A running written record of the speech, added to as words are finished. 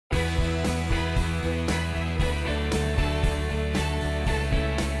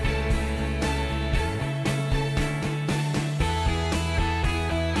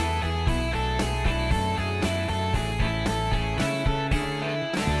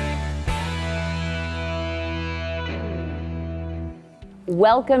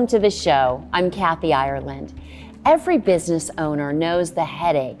Welcome to the show. I'm Kathy Ireland. Every business owner knows the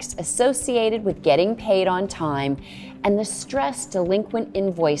headaches associated with getting paid on time and the stress delinquent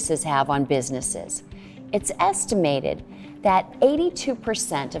invoices have on businesses. It's estimated that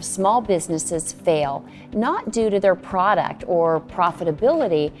 82% of small businesses fail, not due to their product or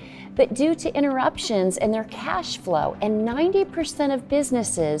profitability, but due to interruptions in their cash flow. And 90% of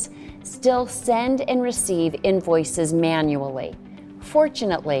businesses still send and receive invoices manually.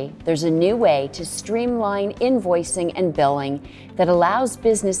 Fortunately, there's a new way to streamline invoicing and billing that allows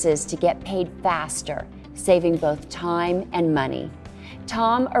businesses to get paid faster, saving both time and money.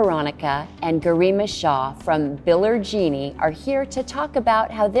 Tom Aronica and Garima Shah from Genie are here to talk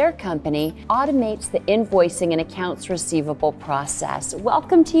about how their company automates the invoicing and accounts receivable process.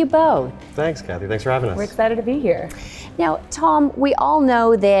 Welcome to you both. Thanks, Kathy. Thanks for having us. We're excited to be here. Now, Tom, we all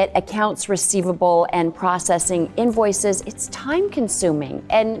know that accounts receivable and processing invoices, it's time consuming,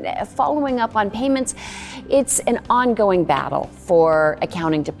 and following up on payments, it's an ongoing battle for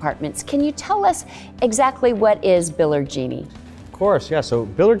accounting departments. Can you tell us exactly what is Genie? Of course, yeah. So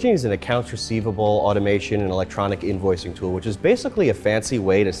Genie is an accounts receivable automation and electronic invoicing tool, which is basically a fancy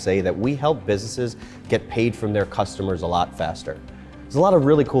way to say that we help businesses get paid from their customers a lot faster. There's a lot of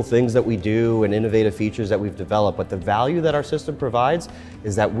really cool things that we do and innovative features that we've developed, but the value that our system provides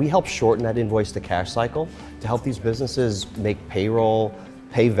is that we help shorten that invoice to cash cycle to help these businesses make payroll,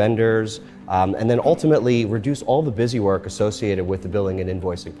 pay vendors, and then ultimately reduce all the busy work associated with the billing and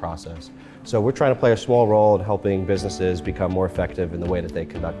invoicing process. So we're trying to play a small role in helping businesses become more effective in the way that they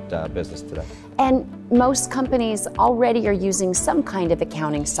conduct business today. And most companies already are using some kind of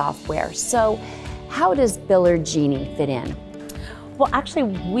accounting software. So how does Genie fit in? Well, actually,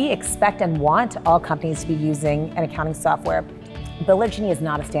 we expect and want all companies to be using an accounting software. Genie is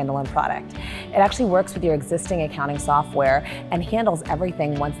not a standalone product. It actually works with your existing accounting software and handles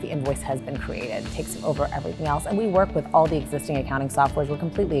everything once the invoice has been created. It takes over everything else. And we work with all the existing accounting softwares. We're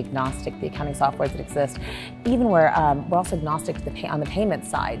completely agnostic to the accounting softwares that exist. Even we're also agnostic to on the payment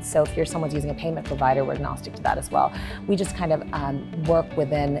side. So if someone's using a payment provider, we're agnostic to that as well. We just kind of work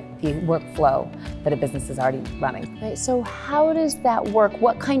within the workflow that a business is already running. Right, so how does that work?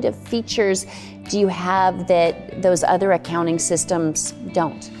 What kind of features do you have that those other accounting systems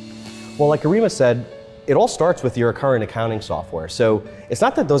don't? Well, like Garima said, it all starts with your current accounting software. So it's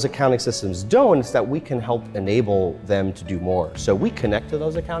not that those accounting systems don't, it's that we can help enable them to do more. So we connect to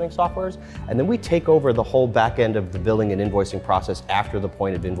those accounting softwares, and then we take over the whole back end of the billing and invoicing process after the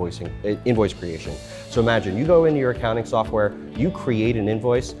point of invoice creation. So imagine you go into your accounting software, you create an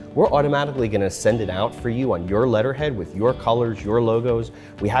invoice, we're automatically going to send it out for you on your letterhead with your colors, your logos.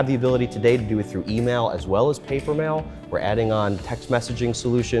 We have the ability today to do it through email as well as paper mail. We're adding on text messaging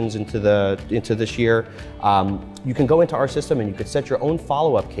solutions into this year. You can go into our system and you could set your own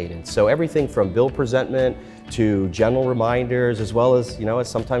follow-up cadence. So everything from bill presentment to general reminders, as well as, as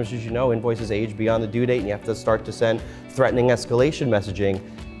sometimes, as you know, invoices age beyond the due date and you have to start to send threatening escalation messaging.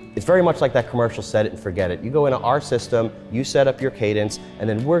 It's very much like that commercial set it and forget it. You go into our system, you set up your cadence, and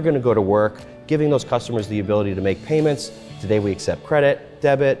then we're going to go to work giving those customers the ability to make payments. Today we accept credit,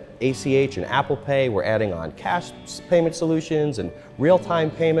 debit, ACH, and Apple Pay. We're adding on cash payment solutions and real-time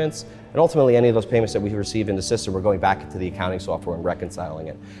payments. And ultimately, any of those payments that we receive in the system, we're going back into the accounting software and reconciling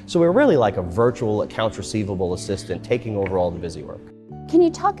it. So we're really like a virtual accounts receivable assistant taking over all the busy work. Can you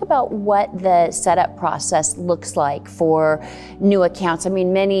talk about what the setup process looks like for new accounts? I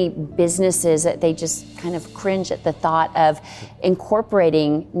mean, many businesses, they just kind of cringe at the thought of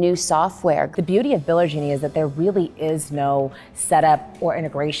incorporating new software. The beauty of Genie is that there really is no setup or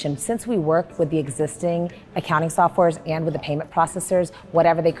integration. Since we work with the existing accounting softwares and with the payment processors,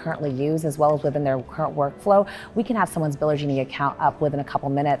 whatever they currently use, as well as within their current workflow, we can have someone's Genie account up within a couple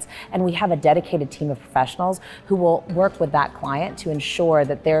minutes. And we have a dedicated team of professionals who will work with that client to ensure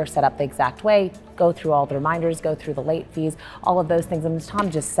that they're set up the exact way, go through all the reminders, go through the late fees, all of those things. And as Tom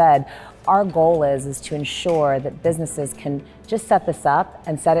just said, our goal is to ensure that businesses can just set this up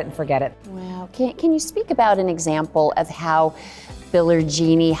and set it and forget it. Wow. Can you speak about an example of how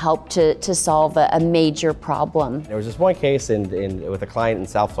Genie helped to solve a major problem? There was this one case with a client in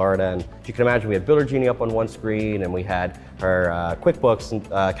South Florida, and you can imagine we had Genie up on one screen and we had her QuickBooks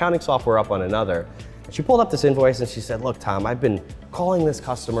accounting software up on another. She pulled up this invoice and she said, look, Tom, I've been calling this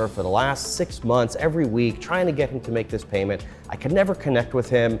customer for the last 6 months, every week, trying to get him to make this payment. I could never connect with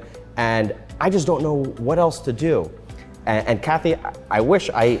him, and I just don't know what else to do. And Kathy, I wish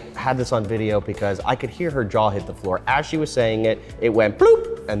I had this on video because I could hear her jaw hit the floor. As she was saying it, it went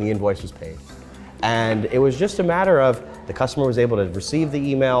bloop, and the invoice was paid. And it was just a matter of the customer was able to receive the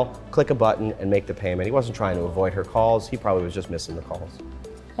email, click a button, and make the payment. He wasn't trying to avoid her calls. He probably was just missing the calls.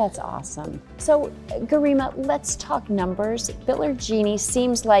 That's awesome. So, Garima, let's talk numbers. Biller Genie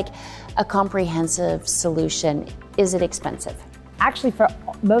seems like a comprehensive solution. Is it expensive? Actually, for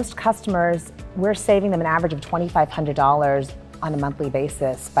most customers, we're saving them an average of $2,500 on a monthly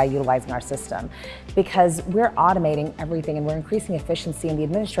basis by utilizing our system, because we're automating everything and we're increasing efficiency, and the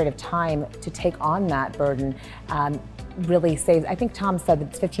administrative time to take on that burden really saves. I think Tom said that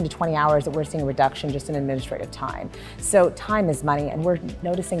it's 15 to 20 hours that we're seeing a reduction just in administrative time. So time is money, and we're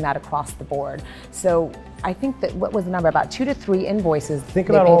noticing that across the board. So I think that, what was the number, about 2 to 3 invoices. Think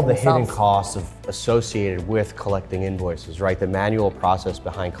about all the hidden costs associated with collecting invoices, right? The manual process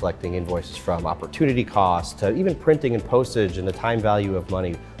behind collecting invoices, from opportunity costs to even printing and postage and the time value of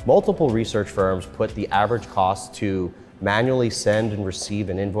money. Multiple research firms put the average cost to manually send and receive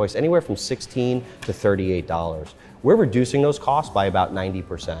an invoice anywhere from $16 to $38. We're reducing those costs by about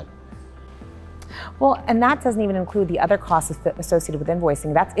 90%. Well, and that doesn't even include the other costs associated with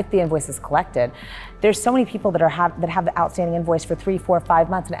invoicing. That's if the invoice is collected. There's so many people that have the outstanding invoice for 3, 4, 5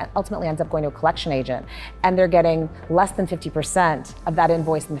 months, and it ultimately ends up going to a collection agent, and they're getting less than 50% of that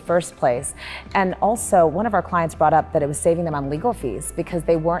invoice in the first place. And also, one of our clients brought up that it was saving them on legal fees because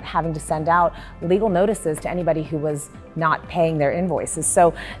they weren't having to send out legal notices to anybody who was not paying their invoices.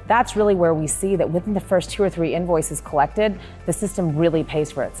 So that's really where we see that within the first 2 or 3 invoices collected, the system really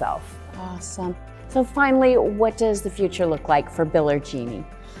pays for itself. Awesome. So finally, what does the future look like for Biller Genie?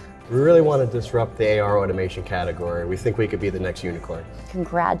 We really want to disrupt the AR automation category. We think we could be the next unicorn.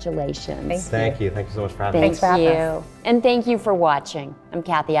 Congratulations. Thank you. Thank you so much for having Thank us. Thanks for having us. you. And thank you for watching. I'm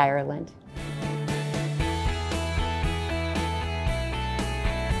Kathy Ireland.